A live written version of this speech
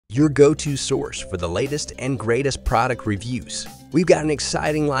your go-to source for the latest and greatest product reviews. We've got an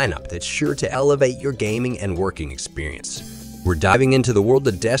exciting lineup that's sure to elevate your gaming and working experience. We're diving into the world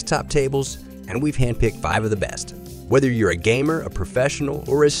of desktop tables, and we've handpicked 5 of the best. Whether you're a gamer, a professional,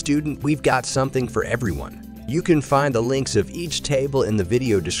 or a student, we've got something for everyone. You can find the links of each table in the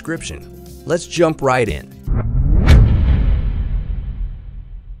video description. Let's jump right in.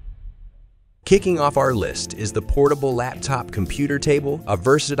 Kicking off our list is the portable laptop computer table, a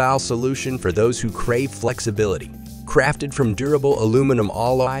versatile solution for those who crave flexibility. Crafted from durable aluminum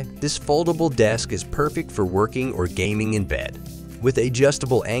alloy, this foldable desk is perfect for working or gaming in bed. With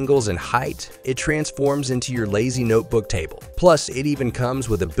adjustable angles and height, it transforms into your lazy notebook table. Plus, it even comes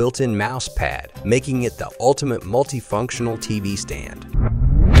with a built-in mouse pad, making it the ultimate multifunctional TV stand.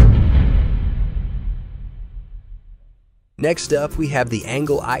 Next up, we have the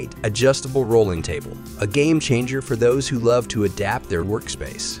Angle-ite adjustable rolling table, a game changer for those who love to adapt their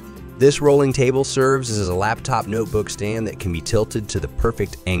workspace. This rolling table serves as a laptop notebook stand that can be tilted to the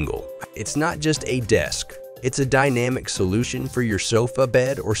perfect angle. It's not just a desk, it's a dynamic solution for your sofa,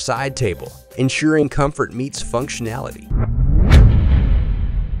 bed, or side table, ensuring comfort meets functionality.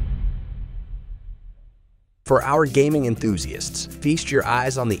 For our gaming enthusiasts, feast your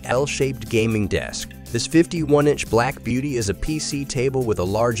eyes on the L-shaped gaming desk. This 51-inch black beauty is a PC table with a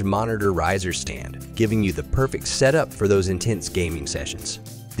large monitor riser stand, giving you the perfect setup for those intense gaming sessions.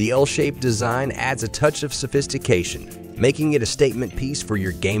 The L-shaped design adds a touch of sophistication, making it a statement piece for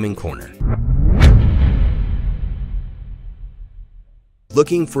your gaming corner.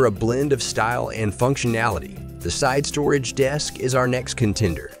 Looking for a blend of style and functionality, the side storage desk is our next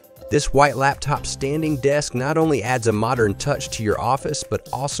contender. This white laptop standing desk not only adds a modern touch to your office, but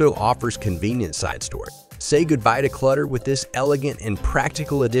also offers convenient side storage. Say goodbye to clutter with this elegant and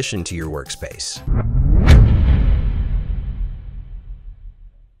practical addition to your workspace.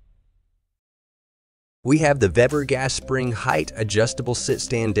 We have the Weber Gas Spring Height Adjustable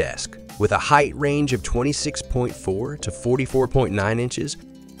Sit-Stand Desk. With a height range of 26.4 to 44.9 inches,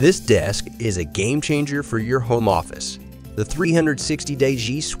 this desk is a game changer for your home office. The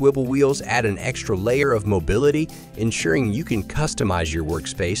 360-degree swivel wheels add an extra layer of mobility, ensuring you can customize your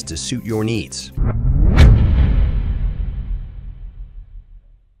workspace to suit your needs.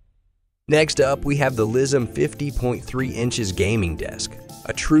 Next up, we have the Lism 50.3 inches gaming desk,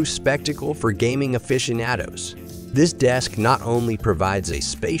 a true spectacle for gaming aficionados. This desk not only provides a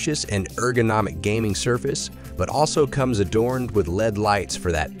spacious and ergonomic gaming surface, but also comes adorned with LED lights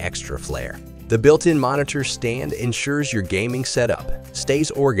for that extra flair. The built-in monitor stand ensures your gaming setup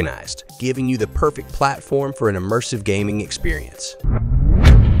stays organized, giving you the perfect platform for an immersive gaming experience.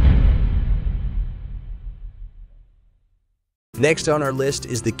 Next on our list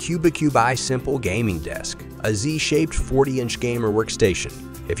is the Cubicube Simple Gaming Desk, a Z-shaped 40-inch gamer workstation.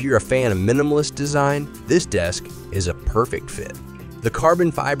 If you're a fan of minimalist design, this desk is a perfect fit. The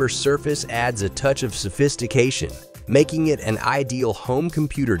carbon fiber surface adds a touch of sophistication, making it an ideal home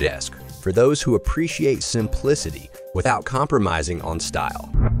computer desk for those who appreciate simplicity without compromising on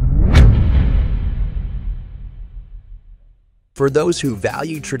style. For those who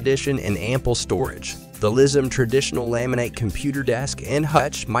value tradition and ample storage, the Lism Traditional Laminate Computer Desk and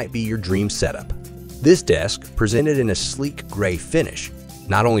Hutch might be your dream setup. This desk, presented in a sleek gray finish,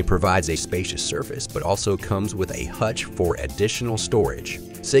 not only provides a spacious surface, but also comes with a hutch for additional storage.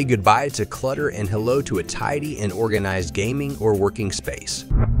 Say goodbye to clutter and hello to a tidy and organized gaming or working space.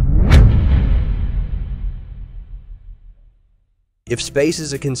 If space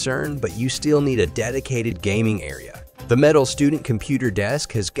is a concern, but you still need a dedicated gaming area, the metal student computer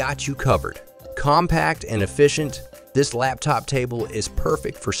desk has got you covered. Compact and efficient, this laptop table is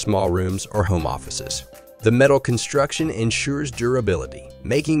perfect for small rooms or home offices. The metal construction ensures durability,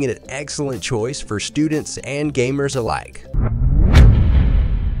 making it an excellent choice for students and gamers alike.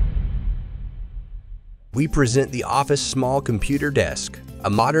 We present the Office Small Computer Desk, a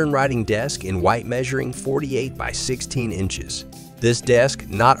modern writing desk in white measuring 48 by 16 inches. This desk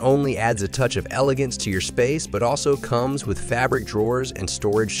not only adds a touch of elegance to your space, but also comes with fabric drawers and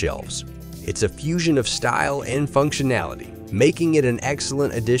storage shelves. It's a fusion of style and functionality, making it an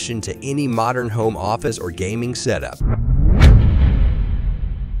excellent addition to any modern home office or gaming setup.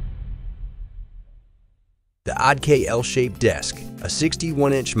 The Oddk L-shaped desk, a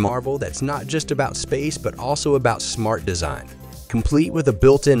 61-inch marvel that's not just about space, but also about smart design. Complete with a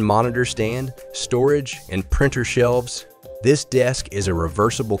built-in monitor stand, storage, and printer shelves, this desk is a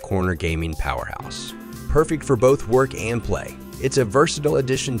reversible corner gaming powerhouse. Perfect for both work and play, it's a versatile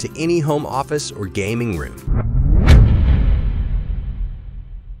addition to any home office or gaming room.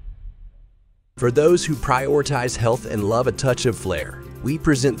 For those who prioritize health and love a touch of flair, we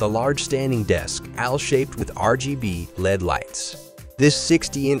present the large standing desk, L-shaped with RGB LED lights. This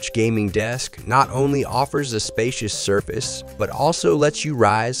 60-inch gaming desk not only offers a spacious surface, but also lets you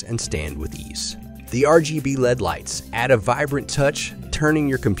rise and stand with ease. The RGB LED lights add a vibrant touch, turning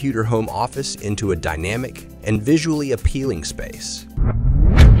your computer home office into a dynamic and visually appealing space.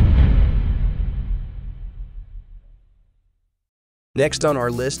 Next on our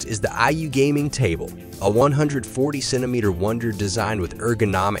list is the IU Gaming Table, a 140cm wonder designed with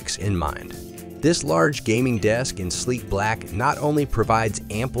ergonomics in mind. This large gaming desk in sleek black not only provides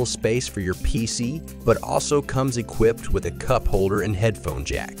ample space for your PC, but also comes equipped with a cup holder and headphone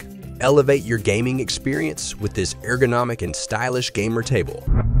jack. Elevate your gaming experience with this ergonomic and stylish gamer table.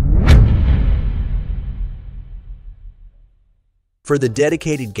 For the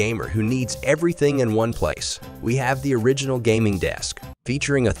dedicated gamer who needs everything in one place, we have the original gaming desk,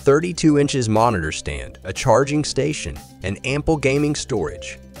 featuring a 32 inches monitor stand, a charging station, and ample gaming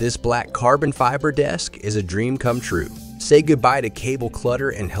storage. This black carbon fiber desk is a dream come true. Say goodbye to cable clutter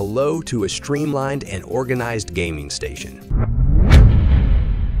and hello to a streamlined and organized gaming station.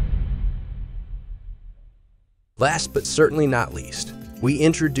 Last but certainly not least, we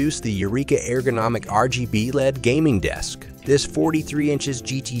introduce the Eureka Ergonomic RGB LED Gaming Desk. This 43 inches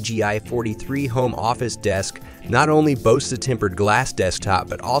GTGI 43 home office desk not only boasts a tempered glass desktop,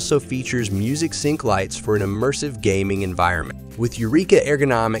 but also features music sync lights for an immersive gaming environment. With Eureka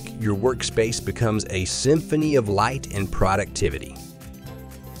Ergonomic, your workspace becomes a symphony of light and productivity.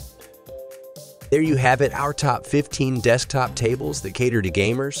 There you have it, our top 15 desktop tables that cater to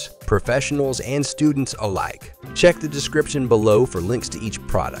gamers, professionals, and students alike. Check the description below for links to each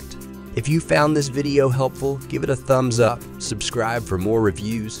product. If you found this video helpful, give it a thumbs up, subscribe for more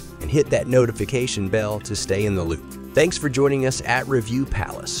reviews, and hit that notification bell to stay in the loop. Thanks for joining us at Review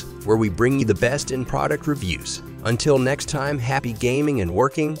Palace, where we bring you the best in product reviews. Until next time, happy gaming and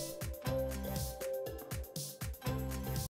working.